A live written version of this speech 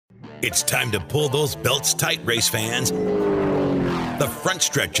It's time to pull those belts tight, race fans. The front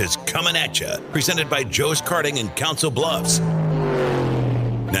stretch is coming at you, presented by Joe's Karting in Council Bluffs.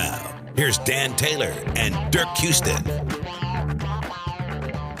 Now, here's Dan Taylor and Dirk Houston.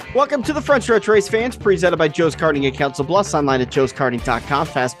 Welcome to the front stretch, race fans, presented by Joe's Karting in Council Bluffs, online at joeskarting.com.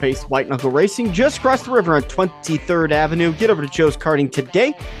 Fast-paced white knuckle racing just across the river on 23rd Avenue. Get over to Joe's Karting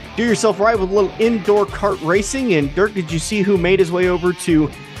today. Do yourself right with a little indoor kart racing. And Dirk, did you see who made his way over to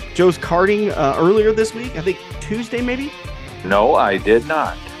Joe's Karting earlier this week? I think Tuesday, maybe? No, I did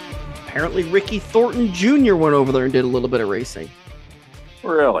not. Apparently Ricky Thornton Jr. went over there and did a little bit of racing.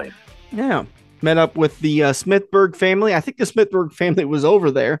 Really? Yeah. Met up with the Smithberg family. I think the Smithberg family was over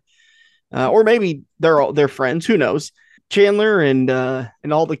there. Or maybe they're friends. Who knows? Chandler and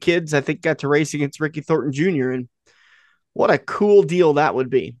all the kids, I think, got to race against Ricky Thornton Jr. And what a cool deal that would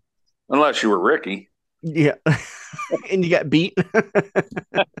be. Unless you were Ricky. Yeah. And you got beat.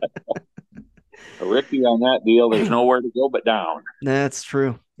 Ricky on that deal, there's nowhere to go but down. That's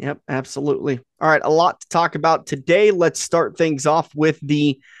true. Yep, absolutely. All right, a lot to talk about today. Let's start things off with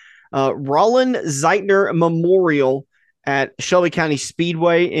the Rallen Zeitner Memorial at Shelby County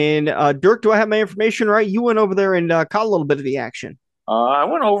Speedway. And Dirk, do I have my information right? You went over there and caught a little bit of the action. I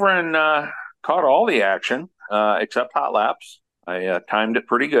went over and caught all the action except hot laps. I timed it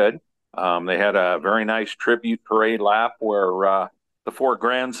pretty good. They had a very nice tribute parade lap where the four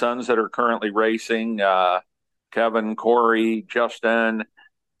grandsons that are currently racing, Kevin, Corey, Justin,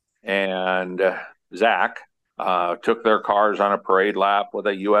 and Zach, took their cars on a parade lap with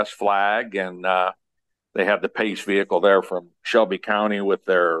a U.S. flag, and they had the pace vehicle there from Shelby County with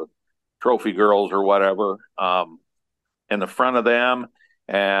their trophy girls or whatever in the front of them.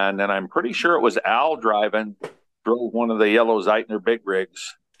 And then I'm pretty sure it was Al drove one of the yellow Zeitner big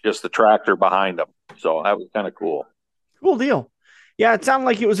rigs, just the tractor behind them. So that was kind of cool. Cool deal. Yeah, it sounded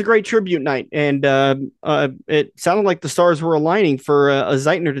like it was a great tribute night, and it sounded like the stars were aligning for a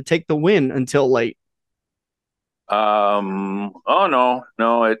Zeitner to take the win until late. But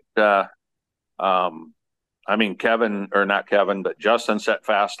Justin set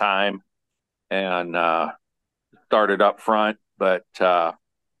fast time and started up front, but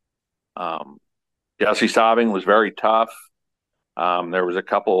Jesse Sobbing was very tough. There was a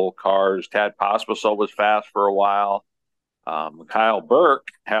couple cars. Tad Pospisil was fast for a while. Kyle Burke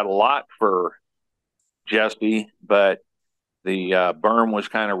had a lot for Jesse, but the berm was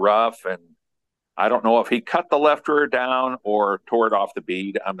kind of rough, and I don't know if he cut the left rear down or tore it off the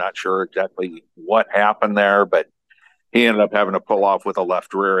bead. I'm not sure exactly what happened there, but he ended up having to pull off with a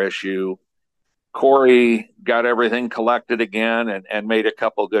left rear issue. Corey got everything collected again and made a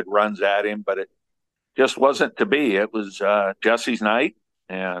couple good runs at him, but it just wasn't to be. It was Jesse's night,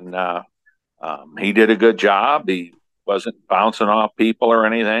 and he did a good job. He wasn't bouncing off people or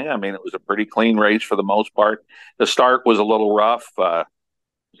anything. I mean, it was a pretty clean race for the most part. The start was a little rough.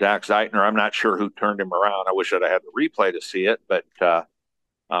 Zach Zeitner, I'm not sure who turned him around. I wish I'd had the replay to see it, but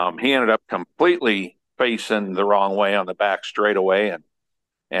he ended up completely facing the wrong way on the back straightaway.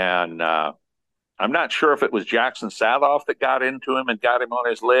 And I'm not sure if it was Jackson Sadoff that got into him and got him on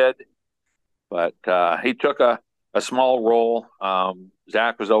his lid, but he took a small roll.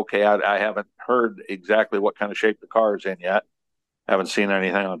 Zach was okay. I haven't heard exactly what kind of shape the car is in yet. Haven't seen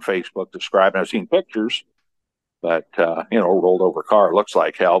anything on Facebook describing. I've seen pictures, but rolled over car looks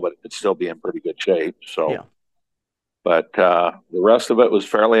like hell, but it could still be in pretty good shape. So, yeah. But the rest of it was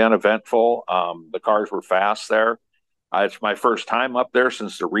fairly uneventful. The cars were fast there. It's my first time up there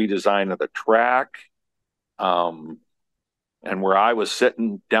since the redesign of the track. And where I was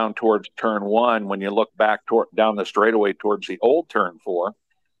sitting down towards turn one, when you look back down the straightaway towards the old turn four,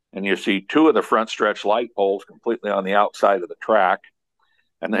 and you see two of the front stretch light poles completely on the outside of the track.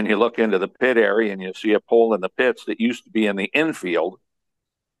 And then you look into the pit area and you see a pole in the pits that used to be in the infield.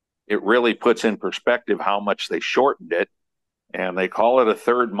 It really puts in perspective how much they shortened it. And they call it a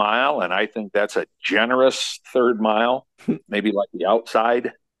third mile. And I think that's a generous third mile, maybe like the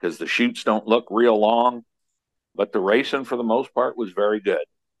outside, because the chutes don't look real long. But the racing, for the most part, was very good.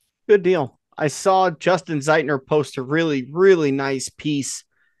 Good deal. I saw Justin Zeitner post a really, really nice piece,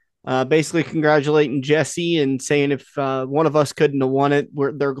 basically congratulating Jesse and saying if one of us couldn't have won it,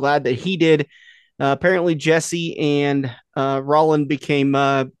 they're glad that he did. Apparently, Jesse and Rallen became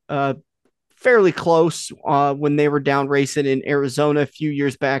fairly close when they were down racing in Arizona a few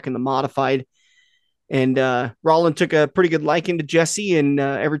years back in the modified. And Rallen took a pretty good liking to Jesse, and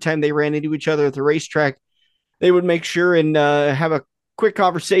every time they ran into each other at the racetrack, they would make sure and have a quick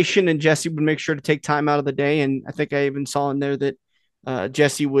conversation, and Jesse would make sure to take time out of the day. And I think I even saw in there that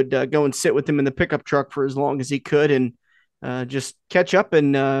Jesse would go and sit with him in the pickup truck for as long as he could. And just catch up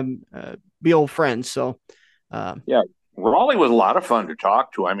and be old friends. So, yeah, Raleigh was a lot of fun to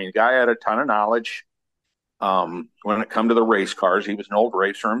talk to. I mean, the guy had a ton of knowledge. When it come to the race cars, he was an old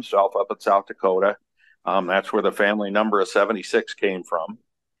racer himself up in South Dakota. That's where the family number of 76 came from.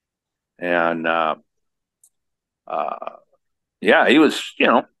 And yeah, he was,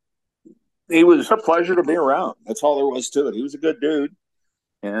 he was a pleasure to be around. That's all there was to it. He was a good dude.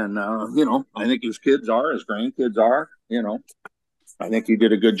 And, I think his kids are, his grandkids are, I think he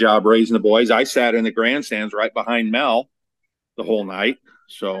did a good job raising the boys. I sat in the grandstands right behind Mel the whole night.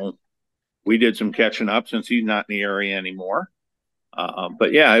 So we did some catching up since he's not in the area anymore.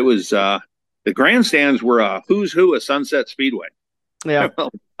 But yeah, it was the grandstands were a who's who of Sunset Speedway. yeah. A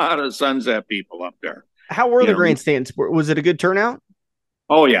lot of Sunset people up there. How were the grandstands? Was it a good turnout?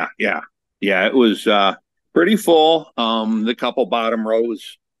 Oh yeah. It was pretty full. The couple bottom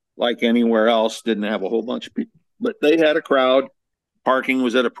rows, like anywhere else, didn't have a whole bunch of people, but they had a crowd. Parking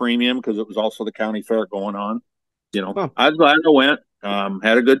was at a premium because it was also the county fair going on. I was glad I went.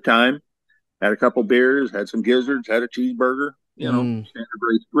 Had a good time. Had a couple beers. Had some gizzards. Had a cheeseburger. Standard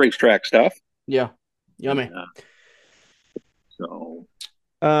racetrack stuff. Yeah, yummy. So,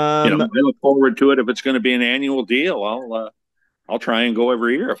 I look forward to it. If it's going to be an annual deal, I'll try and go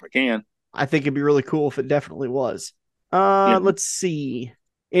every year if I can. I think it'd be really cool if it definitely was. Let's see.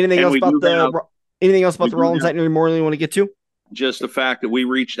 Anything else about the Rallen Zeitner Memorial you want to get to? Just the fact that we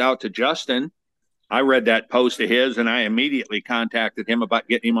reached out to Justin. I read that post of his, and I immediately contacted him about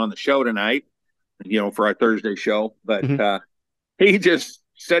getting him on the show tonight, for our Thursday show. But he just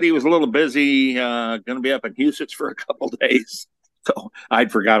said he was a little busy, going to be up in Houston for a couple days. So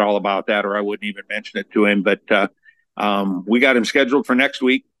I'd forgot all about that, or I wouldn't even mention it to him. But we got him scheduled for next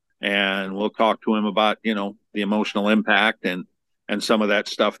week, and we'll talk to him about, the emotional impact and some of that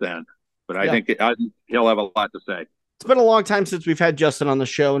stuff then. But I think he'll have a lot to say. It's been a long time since we've had Justin on the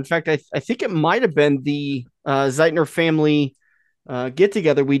show. In fact, I think it might have been the Zeitner family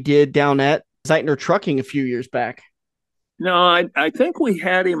get-together we did down at Zeitner Trucking a few years back. No, I think we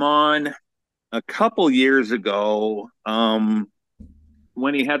had him on a couple years ago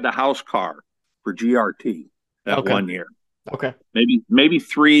when he had the house car for GRT that 1 year. Okay. Maybe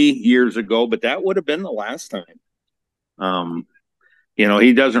 3 years ago, but that would have been the last time.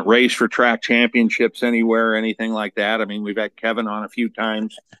 He doesn't race for track championships anywhere or anything like that. I mean, we've had Kevin on a few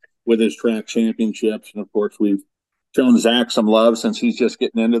times with his track championships. And of course, we've shown Zach some love since he's just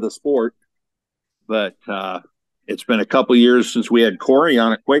getting into the sport. But it's been a couple years since we had Corey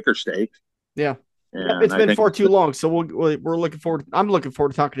on at Quaker Stakes. Yeah. It's been far too long. So we're looking forward. I'm looking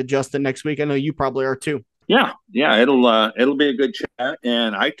forward to talking to Justin next week. I know you probably are too. Yeah. It'll be a good chat.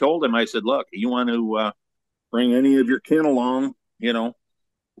 And I told him, I said, look, you want to bring any of your kin along,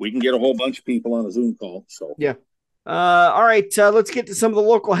 we can get a whole bunch of people on a Zoom call. So yeah. All right. Let's get to some of the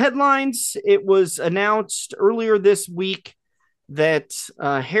local headlines. It was announced earlier this week that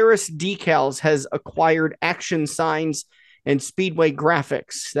Harris Decals has acquired Action Signs and Speedway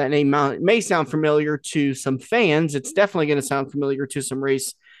Graphics. That name may sound familiar to some fans. It's definitely going to sound familiar to some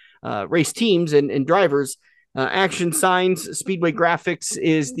race teams and drivers. Action Signs, Speedway Graphics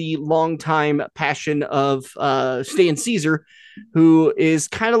is the longtime passion of Stan Caesar, who is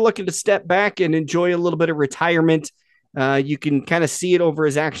kind of looking to step back and enjoy a little bit of retirement. You can kind of see it over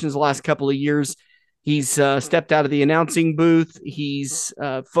his actions the last couple of years. He's stepped out of the announcing booth. He's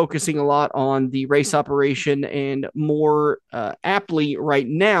focusing a lot on the race operation, and more aptly right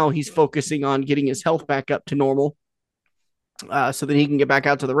now, he's focusing on getting his health back up to normal so that he can get back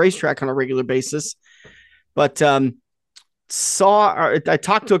out to the racetrack on a regular basis. But I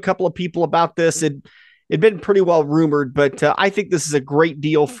talked to a couple of people about this. It'd been pretty well rumored, but I think this is a great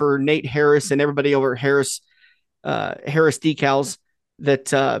deal for Nate Harris and everybody over at Harris Decals,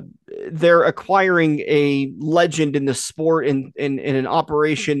 that they're acquiring a legend in the sport in an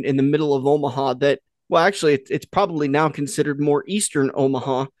operation in the middle of Omaha that, well, actually it's probably now considered more Eastern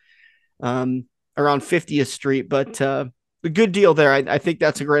Omaha, around 50th Street, but a good deal there. I think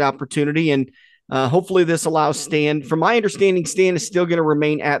that's a great opportunity. And hopefully this allows Stan, from my understanding, Stan is still going to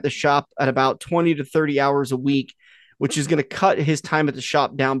remain at the shop at about 20 to 30 hours a week, which is going to cut his time at the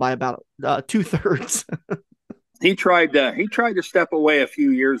shop down by about 2/3. He tried to step away a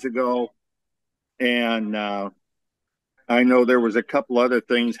few years ago, and I know there was a couple other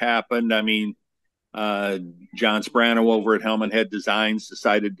things happened. I mean, John Sprano over at Helmet Head Designs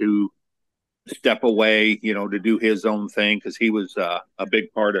decided to step away, to do his own thing, because he was a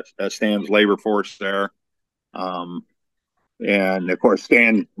big part of Stan's labor force there. And of course,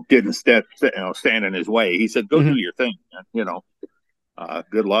 Stan didn't stand in his way. He said, "Go do your thing,"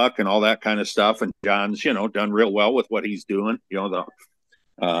 good luck and all that kind of stuff. And John's, done real well with what he's doing.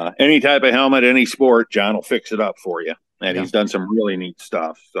 Any type of helmet, any sport, John will fix it up for you. And he's done some really neat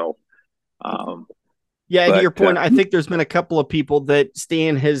stuff. So, yeah, and to your point, I think there's been a couple of people that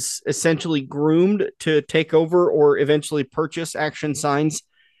Stan has essentially groomed to take over or eventually purchase Action Signs,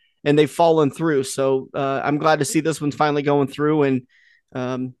 and they've fallen through. So I'm glad to see this one's finally going through, and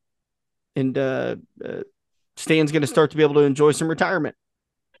Stan's going to start to be able to enjoy some retirement.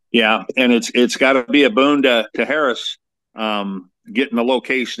 Yeah, and it's got to be a boon to Harris getting the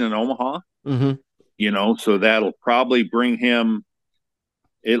location in Omaha. Mm-hmm. So that'll probably bring him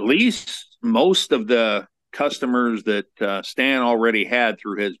at least most of the customers that Stan already had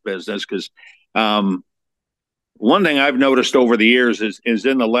through his business. Because one thing I've noticed over the years is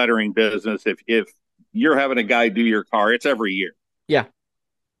in the lettering business, if you're having a guy do your car, it's every year. Yeah.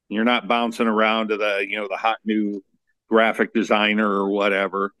 You're not bouncing around to the hot new graphic designer or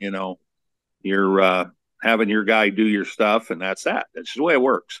whatever. You're having your guy do your stuff, and that's that. That's just the way it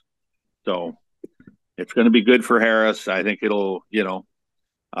works. So it's going to be good for Harris. I think it'll,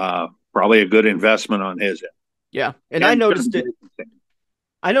 probably a good investment on his end. Yeah, and I noticed it.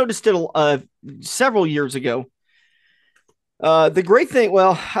 I noticed it several years ago. The great thing,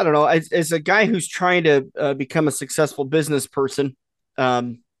 well, I don't know, as a guy who's trying to become a successful business person,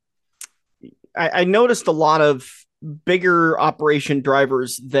 I noticed a lot of bigger operation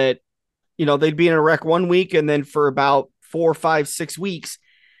drivers that, they'd be in a wreck one week, and then for about 4, 5, 6 weeks,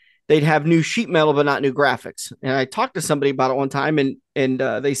 they'd have new sheet metal, but not new graphics. And I talked to somebody about it one time, and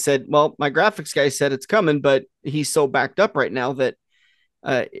they said, well, my graphics guy said it's coming, but he's so backed up right now that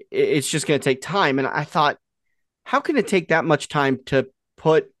it's just going to take time. And I thought, how can it take that much time to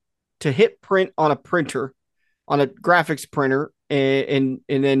hit print on a printer, on a graphics printer, and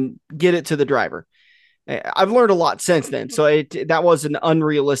then get it to the driver? I've learned a lot since then. So that was an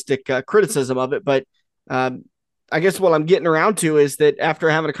unrealistic criticism of it. But I guess what I'm getting around to is that after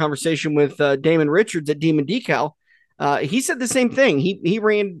having a conversation with Damon Richards at Demon Decal, he said the same thing. He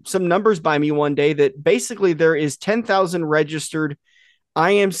ran some numbers by me one day that basically there is 10,000 registered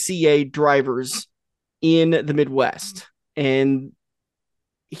IMCA drivers in the Midwest. And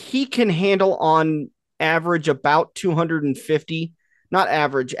he can handle on average about 250, not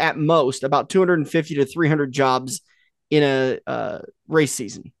average, at most about 250 to 300 jobs in a race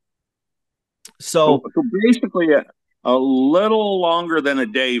season. So basically a little longer than a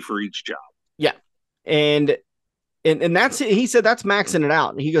day for each job. Yeah. And that's it. He said that's maxing it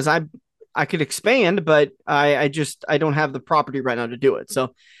out. He goes, I could expand, but I don't have the property right now to do it.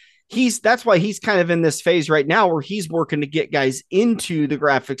 So that's why he's kind of in this phase right now where he's working to get guys into the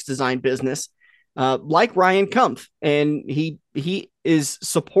graphics design business, like Ryan Kumpf. And he is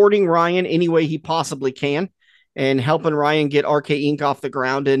supporting Ryan any way he possibly can and helping Ryan get RK Inc. off the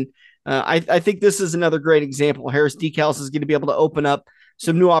ground. And I think this is another great example. Harris Decals is going to be able to open up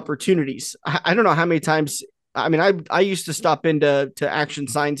some new opportunities. I don't know how many times. I mean, I used to stop into Action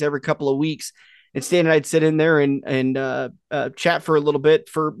Signs every couple of weeks, and Stan and I'd sit in there and chat for a little bit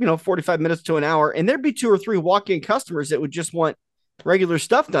for 45 minutes to an hour, and there'd be 2 or 3 walk-in customers that would just want regular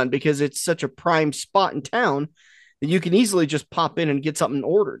stuff done because it's such a prime spot in town that you can easily just pop in and get something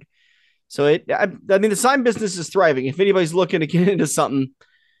ordered. So I mean, the sign business is thriving. If anybody's looking to get into something,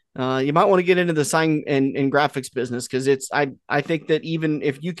 you might want to get into the sign and graphics business, because I think that even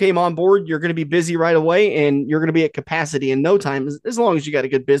if you came on board, you're going to be busy right away and you're going to be at capacity in no time, as long as you got a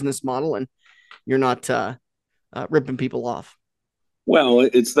good business model and you're not ripping people off. Well,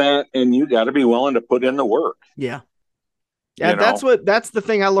 it's that, and you got to be willing to put in the work. Yeah. Yeah. That's the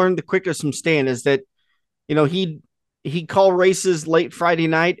thing I learned the quickest from Stan is that, he'd call races late Friday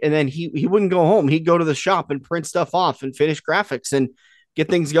night, and then he wouldn't go home. He'd go to the shop and print stuff off and finish graphics and get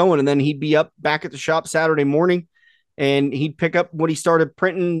things going. And then he'd be up back at the shop Saturday morning, and he'd pick up what he started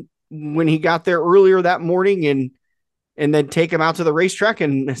printing when he got there earlier that morning and then take him out to the racetrack.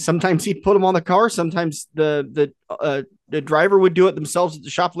 And sometimes he'd put him on the car. Sometimes the driver would do it themselves at the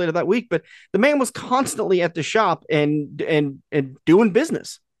shop later that week. But the man was constantly at the shop and doing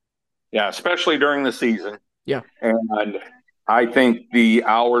business. Yeah. Especially during the season. Yeah. And I think the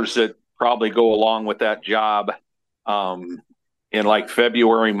hours that probably go along with that job, in like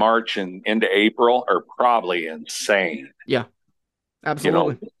February, March, and into April are probably insane. Yeah,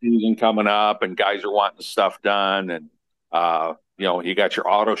 absolutely. The season coming up, and guys are wanting stuff done, and you got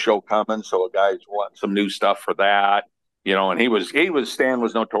your auto show coming, so guys want some new stuff for that. And Stan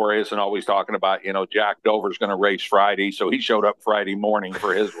was notorious and always talking about, Jack Dover's going to race Friday, so he showed up Friday morning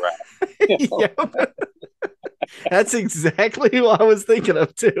for his wrap. That's exactly what I was thinking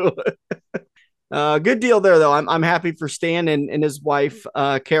of too. Good deal there, though. I'm happy for Stan and his wife,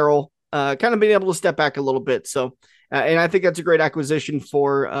 Carol, kind of being able to step back a little bit. So, and I think that's a great acquisition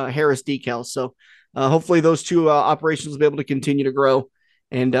for Harris Decals. So, hopefully, those two operations will be able to continue to grow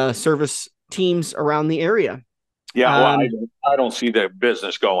and service teams around the area. Yeah, well, I don't see the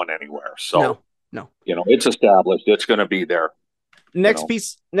business going anywhere. So, no, it's established. It's going to be there. Next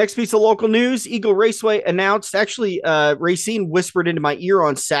piece of local news. Eagle Raceway announced, actually, Racine whispered into my ear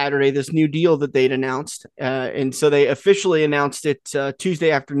on Saturday this new deal that they'd announced. And so they officially announced it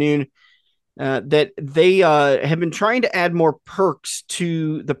Tuesday afternoon that they have been trying to add more perks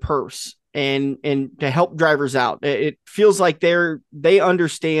to the purse and to help drivers out. It feels like they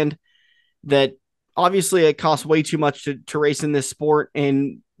understand that obviously it costs way too much to race in this sport,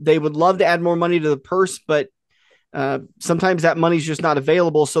 and they would love to add more money to the purse, but sometimes that money's just not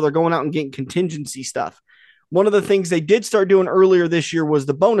available. So they're going out and getting contingency stuff. One of the things they did start doing earlier this year was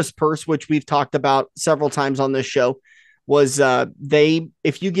the bonus purse, which we've talked about several times on this show. Was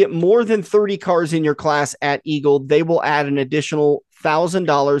if you get more than 30 cars in your class at Eagle, they will add an additional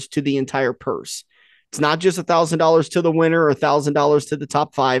 $1,000 to the entire purse. It's not just $1,000 to the winner or $1,000 to the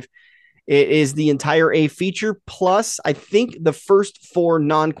top five. It is the entire A feature plus, I think, the first four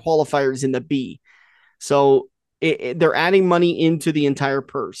non-qualifiers in the B. So they're adding money into the entire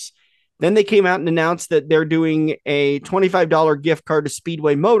purse. Then they came out and announced that they're doing a $25 gift card to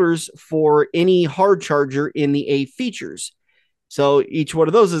Speedway Motors for any hard charger in the A features. So each one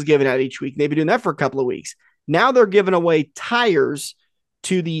of those is given out each week. They've been doing that for a couple of weeks. Now they're giving away tires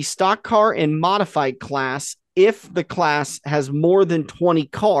to the stock car and modified class. If the class has more than 20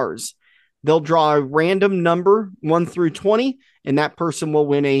 cars, they'll draw a random number 1 through 20, and that person will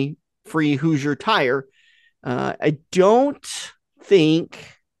win a free Hoosier tire. I don't think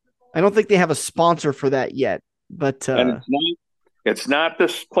they have a sponsor for that yet, but and it's not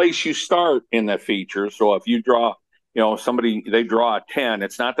this place you start in the feature. So if you draw, they draw a 10,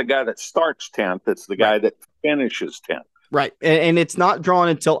 it's not the guy that starts 10th, it's the guy that finishes 10th. Right. And it's not drawn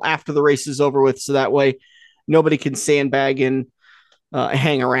until after the race is over with. So that way nobody can sandbag and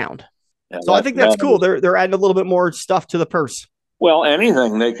hang around. Yeah, so I think that's cool. They're adding a little bit more stuff to the purse. Well,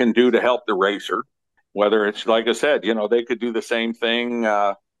 anything they can do to help the racer. Whether it's, like I said, they could do the same thing.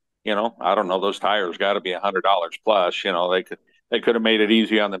 I don't know. Those tires got to be $100 plus. They could have made it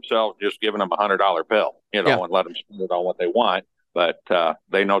easy on themselves, just giving them $100 bill, and let them spend it on what they want. But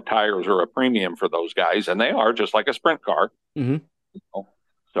they know tires are a premium for those guys, and they are just like a sprint car. Mm-hmm.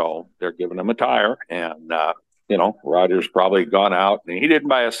 So they're giving them a tire, and Roger's probably gone out, and he didn't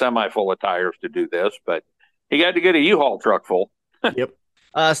buy a semi full of tires to do this, but he had to get a U-Haul truck full. Yep.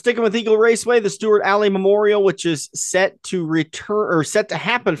 Sticking with Eagle Raceway, the Stewart Alley Memorial, which is set to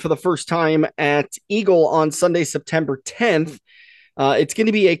happen for the first time at Eagle on Sunday, September 10th. It's going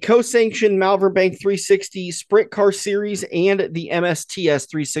to be a co-sanctioned Malvern Bank 360 Sprint Car Series and the MSTS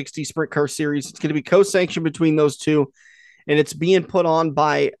 360 Sprint Car Series. It's going to be co-sanctioned between those two, and it's being put on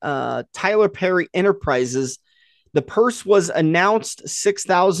by Tyler Perry Enterprises. The purse was announced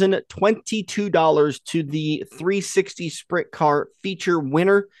 $6,022 to the 360 Sprint Car feature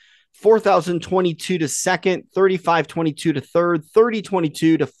winner, $4,022 to second, $3,522 to third,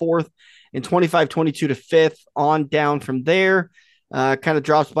 $30,22 to fourth, and $25,22 to fifth. On down from there, kind of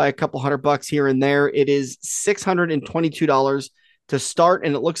drops by a couple $100 here and there. It is $622 to start,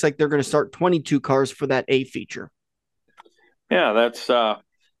 and it looks like they're going to start 22 cars for that A feature. Yeah, that's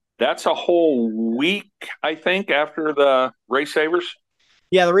a whole week, I think, after the Race Savers.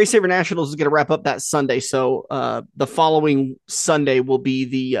 Yeah, the Race Saver Nationals is going to wrap up that Sunday. So the following Sunday will be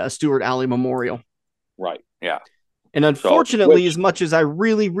the Stewart Alley Memorial. Right, yeah. And unfortunately, as much as I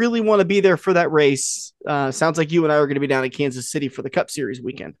really, really want to be there for that race, sounds like you and I are going to be down in Kansas City for the Cup Series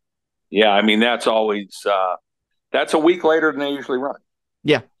weekend. Yeah, I mean, that's always that's a week later than they usually run.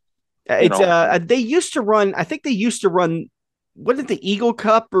 Yeah. They used to run, I think they used to run, what did the Eagle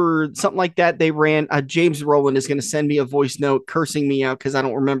Cup or something like that? They ran. James Rowland is going to send me a voice note cursing me out because I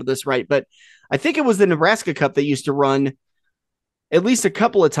don't remember this right. But I think it was the Nebraska Cup they used to run at least a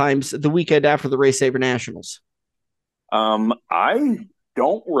couple of times the weekend after the Race Saver Nationals. I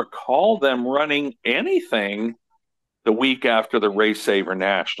don't recall them running anything the week after the Race Saver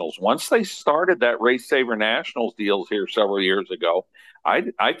Nationals. Once they started that Race Saver Nationals deals here several years ago,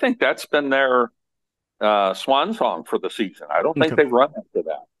 I think that's been their swan song for the season. I don't think they've run after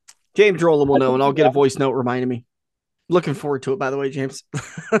that. James Rowland will know, and I'll get a voice note reminding me. Looking forward to it, by the way, James.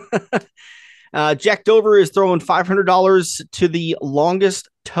 Jack Dover is throwing $500 to the longest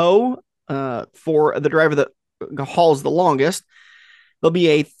tow for the driver that hauls the longest. There'll be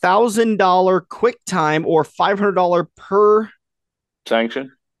 $1,000 quick time or $500 per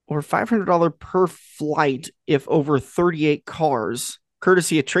sanction. or $500 per flight if over 38 cars,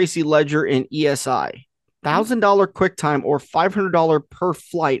 courtesy of Tracy Ledger and ESI. $1,000 quick time or $500 per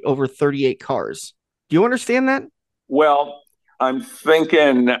flight over 38 cars. Do you understand that? Well, I'm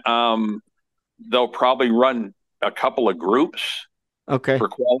thinking they'll probably run a couple of groups Okay. for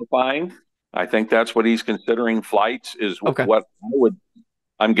qualifying. I think that's what he's considering flights is Okay. what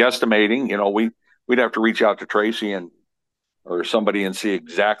I'm guesstimating. We'd have to reach out to Tracy or somebody and see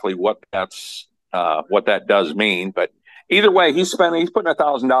exactly what that does mean. But either way, he's putting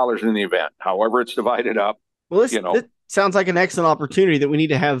 $1,000 in the event. However, it's divided up. Well, this sounds like an excellent opportunity that we need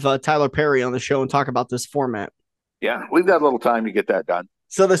to have Tyler Perry on the show and talk about this format. Yeah, we've got a little time to get that done.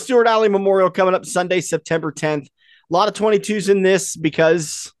 So the Stewart Alley Memorial coming up Sunday, September 10th. A lot of 22s in this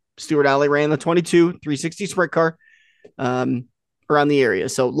because Stewart Alley ran the 22 360 sprint car around the area.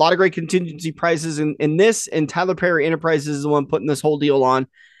 So a lot of great contingency prizes in this, and Tyler Perry Enterprises is the one putting this whole deal on,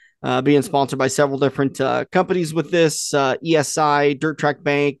 being sponsored by several different companies with this, ESI, Dirt Track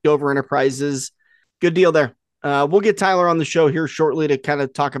Bank, Dover Enterprises. Good deal there. We'll get Tyler on the show here shortly to kind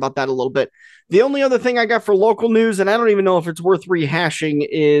of talk about that a little bit. The only other thing I got for local news, and I don't even know if it's worth rehashing,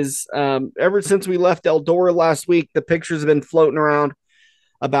 is ever since we left Eldora last week, the pictures have been floating around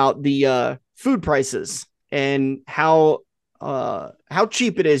about the food prices and how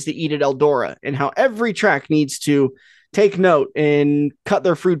cheap it is to eat at Eldora, and how every track needs to take note and cut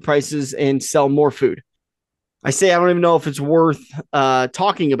their food prices and sell more food. I say I don't even know if it's worth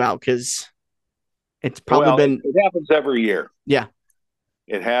talking about because it's probably been. It happens every year. Yeah.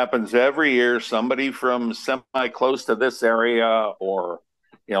 It happens every year. Somebody from semi close to this area or,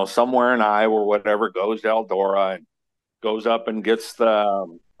 somewhere in Iowa or whatever goes to Eldora and goes up and gets I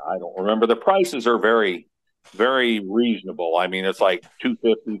don't remember. The prices are very, very reasonable. I mean, it's like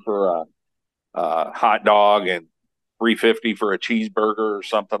 $2.50 for a hot dog and $3.50 for a cheeseburger or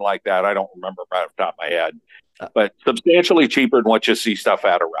something like that. I don't remember right off the top of my head, but substantially cheaper than what you see stuff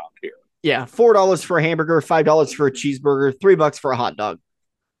at around here. Yeah, $4 for a hamburger, $5 for a cheeseburger, $3 for a hot dog.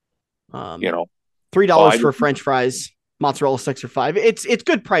 $3 for French fries, mozzarella sticks are $5. It's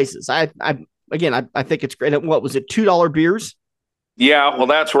good prices. I think it's great. What was it? $2 beers? Yeah, well,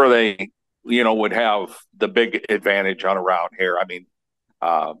 that's where they, would have the big advantage on around here. I mean,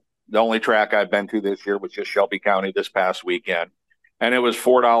 the only track I've been to this year was just Shelby County this past weekend, and it was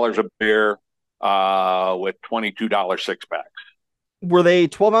 $4 a beer with $22 six packs. Were they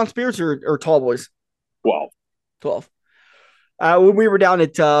 12-ounce beers or tall boys? 12. When we were down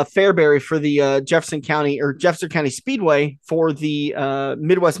at Fairbury for the Jefferson County Speedway for the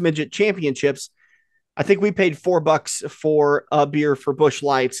Midwest Midget Championships, I think we paid $4 for a beer for Busch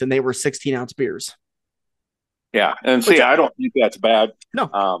Lights, and they were 16-ounce beers. Yeah, and see, I don't think that's bad.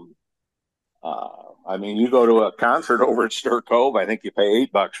 No. I mean, you go to a concert over at Stir Cove, I think you pay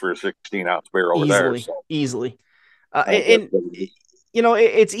 $8 for a 16-ounce beer over there. Easily.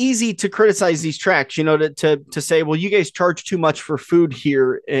 It's easy to criticize these tracks, to say, well, you guys charge too much for food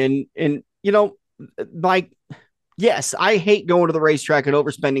here. And yes, I hate going to the racetrack and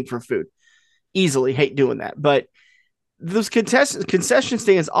overspending for food. Easily hate doing that. But those concession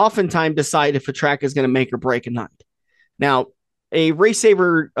stands oftentimes decide if a track is going to make or break a night. Now, a race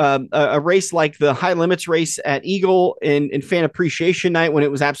like the High Limits race at Eagle and Fan Appreciation Night, when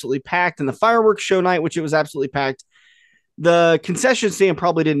it was absolutely packed, and the fireworks show night, which it was absolutely packed, the concession stand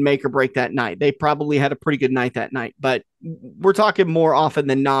probably didn't make or break that night. They probably had a pretty good night that night, but we're talking more often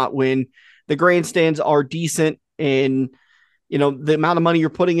than not when the grandstands are decent and, the amount of money you're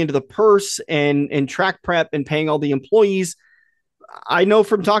putting into the purse and track prep and paying all the employees. I know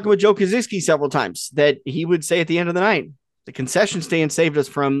from talking with Joe Kaczynski several times that he would say at the end of the night, the concession stand saved us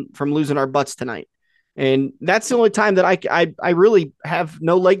from losing our butts tonight. And that's the only time that I really have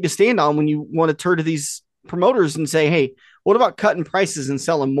no leg to stand on when you want to turn to these promoters and say, hey, what about cutting prices and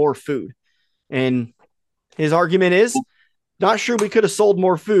selling more food? And his argument is, not sure we could have sold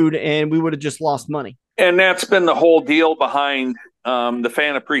more food and we would have just lost money. And that's been the whole deal behind the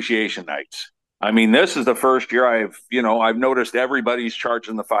Fan Appreciation Nights. I mean, this is the first year I've noticed everybody's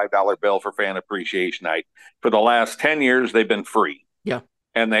charging the $5 bill for Fan Appreciation Night. For the last 10 years, they've been free. Yeah.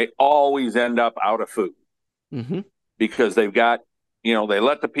 And they always end up out of food because they've got, they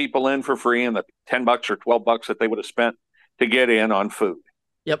let the people in for free, and the $10 or $12 that they would have spent to get in on food.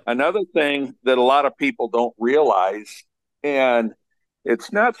 Yep. Another thing that a lot of people don't realize, and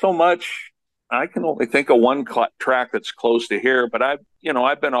it's not so much, I can only think of one track that's close to here, but I've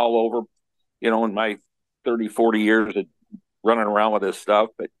been all over, in my 30, 40 years of running around with this stuff.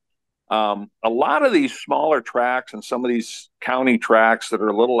 But a lot of these smaller tracks and some of these county tracks that are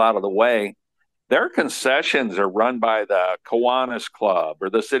a little out of the way, their concessions are run by the Kiwanis Club or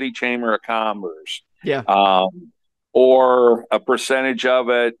the City Chamber of Commerce. Yeah. Or a percentage of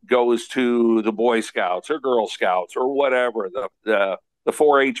it goes to the Boy Scouts or Girl Scouts or whatever, the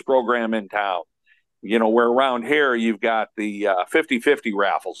 4-H program in town. Where around here you've got the 50-50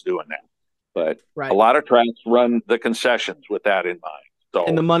 raffles doing that. But right. A lot of tracks run the concessions with that in mind. So,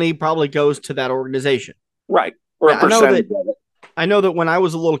 and the money probably goes to that organization. Right. Or a percentage of it. I know that when I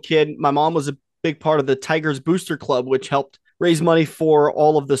was a little kid, my mom was a big part of the Tigers Booster Club, which helped raise money for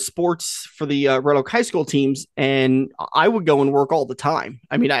all of the sports for the Red Oak High School teams. And I would go and work all the time.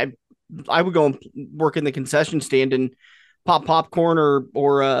 I mean, I would go and work in the concession stand and pop popcorn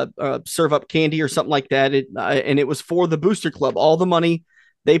or serve up candy or something like that. And it was for the Booster Club. All the money,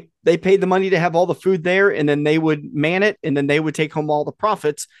 they paid the money to have all the food there, and then they would man it, and then they would take home all the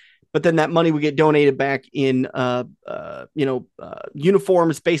profits. But then that money would get donated back in,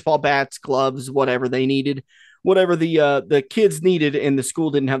 uniforms, baseball bats, gloves, whatever they needed, whatever the kids needed, and the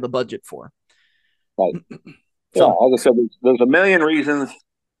school didn't have the budget for. Right. So, like I said, there's a million reasons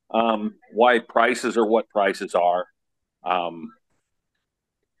why prices are what prices are. And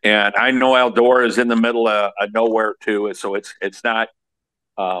I know Eldora is in the middle of nowhere too, so it's not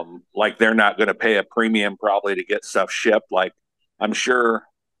like they're not going to pay a premium probably to get stuff shipped. Like I'm sure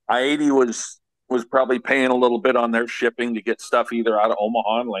I-80 was probably paying a little bit on their shipping to get stuff either out of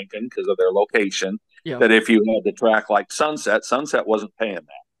Omaha and Lincoln because of their location. Yeah. That if you had the track like Sunset wasn't paying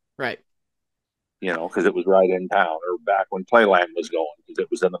that. Right. Because it was right in town, or back when Playland was going, because it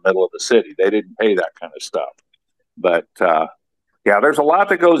was in the middle of the city. They didn't pay that kind of stuff. But there's a lot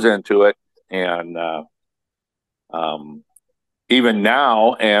that goes into it. And even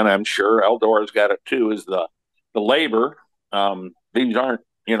now, and I'm sure Eldora's got it too, is the labor. These aren't,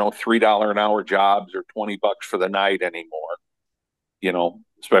 $3 an hour jobs or $20 for the night anymore,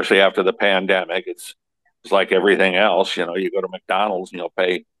 especially after the pandemic. It's like everything else, you go to McDonald's and you'll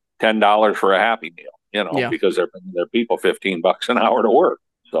pay $10 for a Happy Meal, because they're paying their people $15 an hour to work.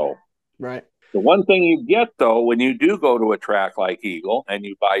 So, right. The one thing you get, though, when you do go to a track like Eagle and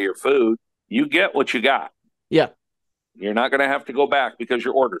you buy your food, you get what you got. Yeah. You're not going to have to go back because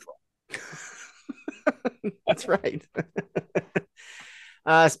your order's wrong. That's right.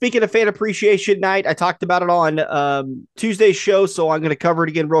 Speaking of Fan Appreciation Night, I talked about it on Tuesday's show, so I'm going to cover it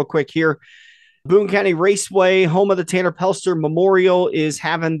again real quick here. Boone County Raceway, home of the Tanner Pelster Memorial, is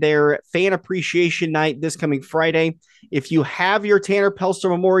having their Fan Appreciation Night this coming Friday. If you have your Tanner Pelster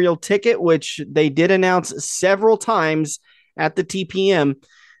Memorial ticket, which they did announce several times at the TPM,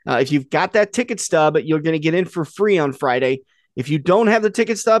 if you've got that ticket stub, you're going to get in for free on Friday. If you don't have the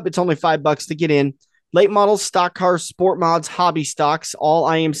ticket stub, it's only $5 to get in. Late models, stock cars, sport mods, hobby stocks, all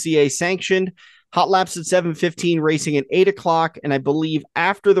IMCA sanctioned. Hot laps at 7:15, racing at 8 o'clock. And I believe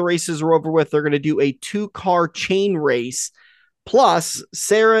after the races are over with, they're going to do a 2-car chain race. Plus,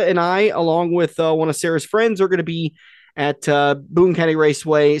 Sarah and I, along with one of Sarah's friends, are going to be at Boone County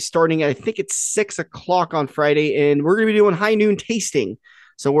Raceway starting at, I think it's 6 o'clock on Friday. And we're going to be doing high noon tasting.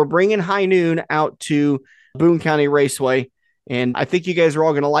 So we're bringing high noon out to Boone County Raceway. And I think you guys are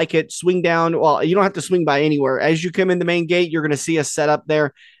all going to like it. Swing down. Well, you don't have to swing by anywhere. As you come in the main gate, you're going to see us set up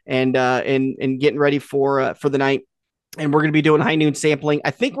there and getting ready for the night. And we're going to be doing high noon sampling.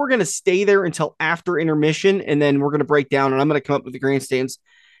 I think we're going to stay there until after intermission, and then we're going to break down. And I'm going to come up with the grandstands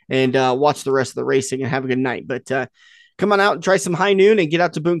and watch the rest of the racing and have a good night. But come on out and try some high noon and get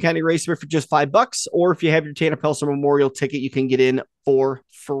out to Boone County Raceway for just $5. Or if you have your Tanner Pelser Memorial ticket, you can get in for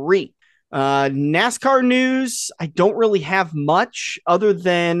free. NASCAR news. I don't really have much other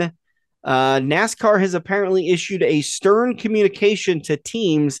than NASCAR has apparently issued a stern communication to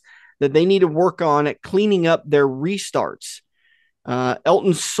teams that they need to work on at cleaning up their restarts.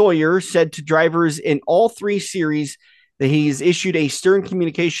 Elton Sawyer said to drivers in all 3 series that he's issued a stern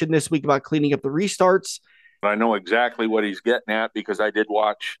communication this week about cleaning up the restarts. I know exactly what he's getting at because I did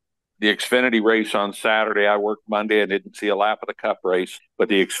watch the Xfinity race on Saturday. I worked Monday and didn't see a lap of the Cup race. But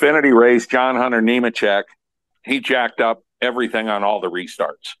the Xfinity race, John Hunter Nemechek, he jacked up everything on all the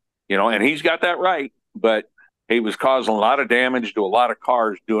restarts. And he's got that right. But he was causing a lot of damage to a lot of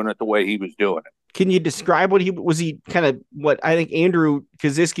cars doing it the way he was doing it. Can you describe what he kind of what I think Andrew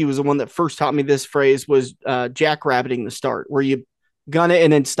Kaziski was the one that first taught me this phrase was jackrabbiting the start, where you gun it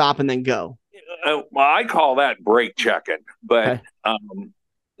and then stop and then go. Well, I call that brake checking. But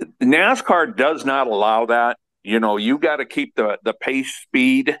NASCAR does not allow that. You got to keep the pace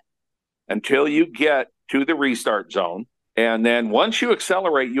speed until you get to the restart zone. And then once you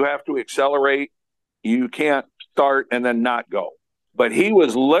accelerate, you have to accelerate. You can't start and then not go. But he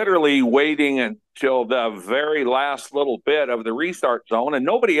was literally waiting until the very last little bit of the restart zone, and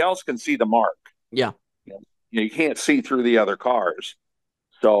nobody else can see the mark. Yeah. You can't see through the other cars.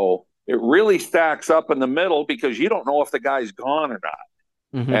 So it really stacks up in the middle because you don't know if the guy's gone or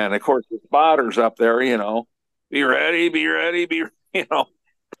not. Mm-hmm. And of course, the spotters up there, be ready,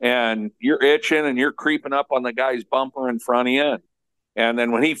 and you're itching and you're creeping up on the guy's bumper in front of you. And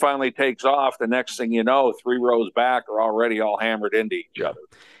then when he finally takes off, the next thing you know, 3 rows back are already all hammered into each other.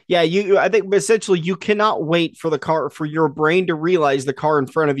 Yeah, I think essentially you cannot wait for your brain to realize the car in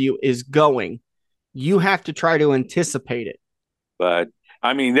front of you is going. You have to try to anticipate it. But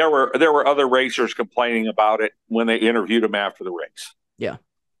I mean, there were other racers complaining about it when they interviewed him after the race. Yeah.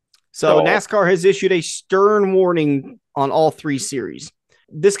 So NASCAR has issued a stern warning on all 3 series.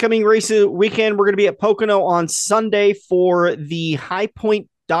 This coming race weekend, we're going to be at Pocono on Sunday for the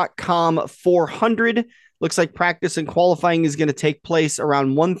highpoint.com 400. Looks like practice and qualifying is going to take place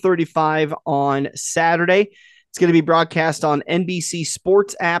around 1:35 on Saturday. It's going to be broadcast on NBC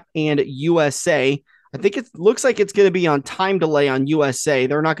Sports app and USA. I think it looks like it's going to be on time delay on USA.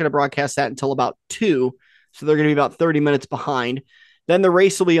 They're not going to broadcast that until about 2, so they're going to be about 30 minutes behind. Then the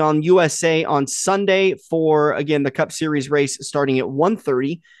race will be on USA on Sunday for, again, the Cup Series race starting at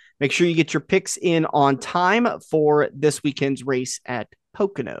 1:30. Make sure you get your picks in on time for this weekend's race at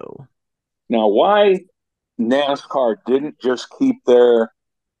Pocono. Now, why NASCAR didn't just keep their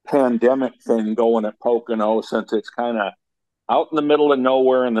pandemic thing going at Pocono, since it's kind of out in the middle of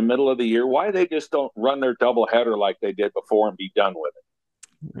nowhere in the middle of the year, why they just don't run their doubleheader like they did before and be done with it?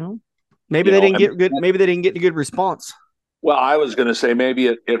 Well, maybe they didn't get good. Maybe they didn't get a good response. Well, I was going to say maybe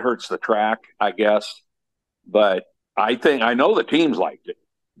it hurts the track, I guess, but I know the teams liked it.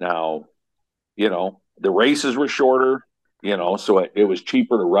 Now, the races were shorter, so it was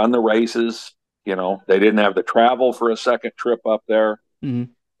cheaper to run the races. They didn't have the travel for a second trip up there.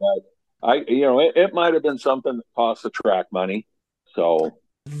 Mm-hmm. But it might have been something that cost the track money. So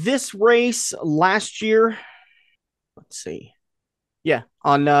this race last year, let's see. Yeah,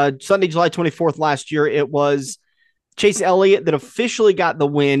 on Sunday, July 24th last year, it was Chase Elliott that officially got the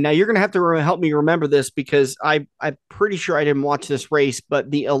win. Now, you're going to have to help me remember this because I'm pretty sure I didn't watch this race,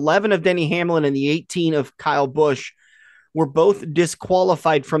 but the 11 of Denny Hamlin and the 18 of Kyle Busch were both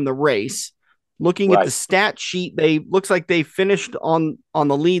disqualified from the race. Looking at the stat sheet, looks like they finished on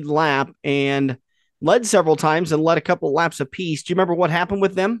the lead lap and led several times and led a couple laps apiece. Do you remember what happened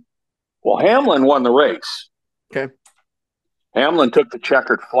with them? Well, Hamlin won the race. Okay. Hamlin took the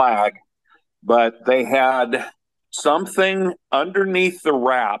checkered flag, but they had something underneath the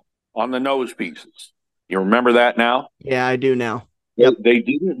wrap on the nose pieces. You remember that now? Yeah, I do now. Yep. They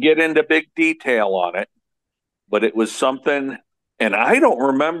didn't get into big detail on it, but it was something, and I don't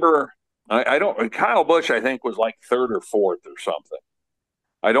remember. Kyle Busch, I think, was like 3rd or 4th or something.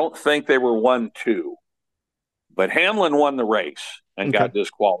 I don't think they were 1-2, but Hamlin won the race and got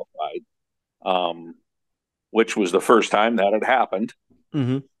disqualified, which was the first time that had happened.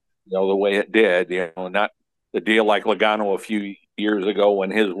 Mm-hmm. The way it did, not the deal like Logano a few years ago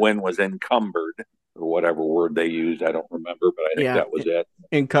when his win was encumbered or whatever word they used. I don't remember, but I think that was it.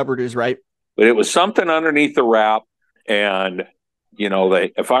 Encumbered is right. But it was something underneath the wrap, and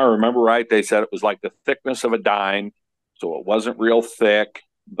if I remember right, they said it was like the thickness of a dime, so it wasn't real thick,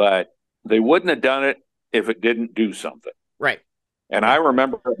 but they wouldn't have done it if it didn't do something. Right. And I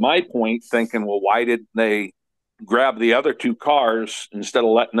remember at my point thinking, well, why didn't they grab the other 2 cars instead of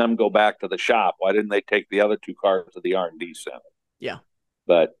letting them go back to the shop? Why didn't they take the other 2 cars to the R&D center? Yeah.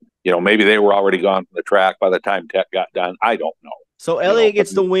 But, maybe they were already gone from the track by the time Tech got done. I don't know. So Elliott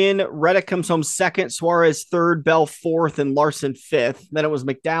gets the win. Reddick comes home 2nd, Suarez 3rd, Bell 4th, and Larson 5th. Then it was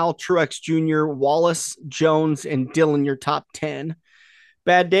McDowell, Truex Jr., Wallace, Jones, and Dillon, your top 10.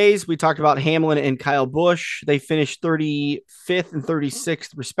 Bad days, we talked about Hamlin and Kyle Busch. They finished 35th and 36th,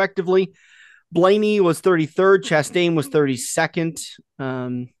 respectively. Blaney was 33rd. Chastain was 32nd.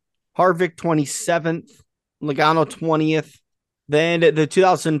 Harvick, 27th. Logano, 20th. Then the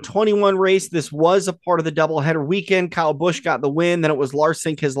 2021 race, this was a part of the doubleheader weekend. Kyle Busch got the win. Then it was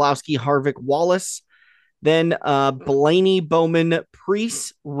Larson, Keselowski, Harvick, Wallace. Then Blaney, Bowman,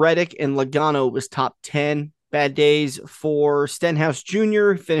 Preece, Reddick, and Logano was top 10. Bad days for Stenhouse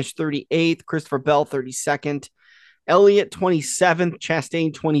Jr., finished 38th. Christopher Bell, 32nd. Elliott, 27th.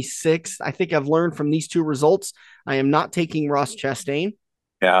 Chastain, 26th. I think I've learned from these 2 results, I am not taking Ross Chastain.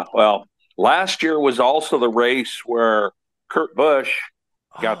 Yeah, well, last year was also the race where Kurt Busch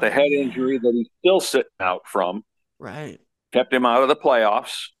got the head injury that he's still sitting out from. Right. Kept him out of the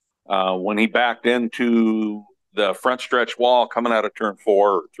playoffs when he backed into the front stretch wall coming out of turn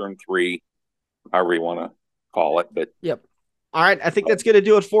 4 or turn 3, however you want to call it. But yep. All right, I think that's going to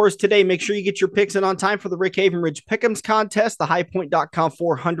do it for us today. Make sure you get your picks in on time for the Rick Havenridge Pick'ems contest, the highpoint.com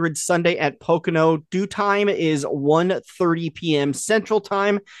 400 Sunday at Pocono. Due time is 1:30 p.m. Central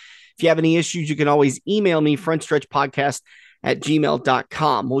Time. If you have any issues, you can always email me,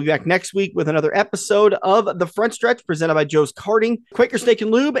 frontstretchpodcast@gmail.com. We'll be back next week with another episode of The Front Stretch presented by Joe's Karting, Quaker Steak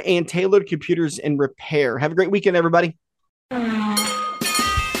and Lube, and Tailored Computers and Repair. Have a great weekend, everybody.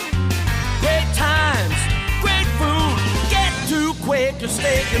 Quaker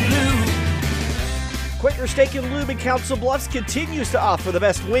Steak and Lube. Quaker Steak and Lube in Council Bluffs continues to offer the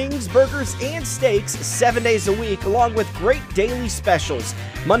best wings, burgers, and steaks 7 days a week, along with great daily specials.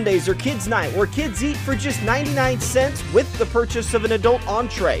 Mondays are Kids Night, where kids eat for just 99 cents with the purchase of an adult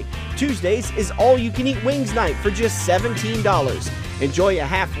entree. Tuesdays is All-You-Can-Eat Wings Night for just $17. Enjoy a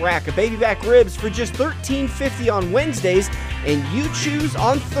half rack of baby back ribs for just $13.50 on Wednesdays, and you choose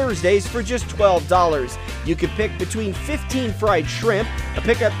on Thursdays for just $12. You can pick between 15 fried shrimp, a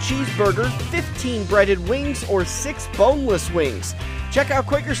pickup cheeseburger, 15 breaded wings, or 6 boneless wings. Check out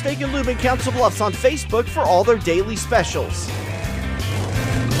Quaker Steak and Lube in Council Bluffs on Facebook for all their daily specials.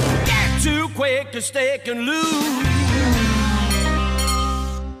 Get to Quaker Steak and Lube.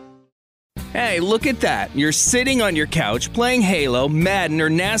 Hey, look at that. You're sitting on your couch playing Halo, Madden, or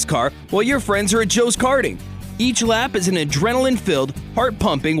NASCAR while your friends are at Joe's Karting. Each lap is an adrenaline-filled,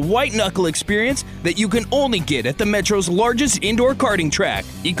 heart-pumping, white-knuckle experience that you can only get at the Metro's largest indoor karting track.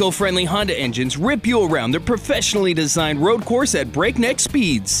 Eco-friendly Honda engines rip you around their professionally designed road course at breakneck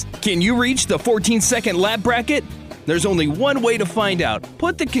speeds. Can you reach the 14-second lap bracket? There's only one way to find out.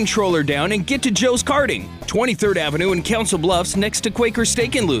 Put the controller down and get to Joe's Karting, 23rd Avenue in Council Bluffs next to Quaker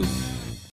Steak and Lube.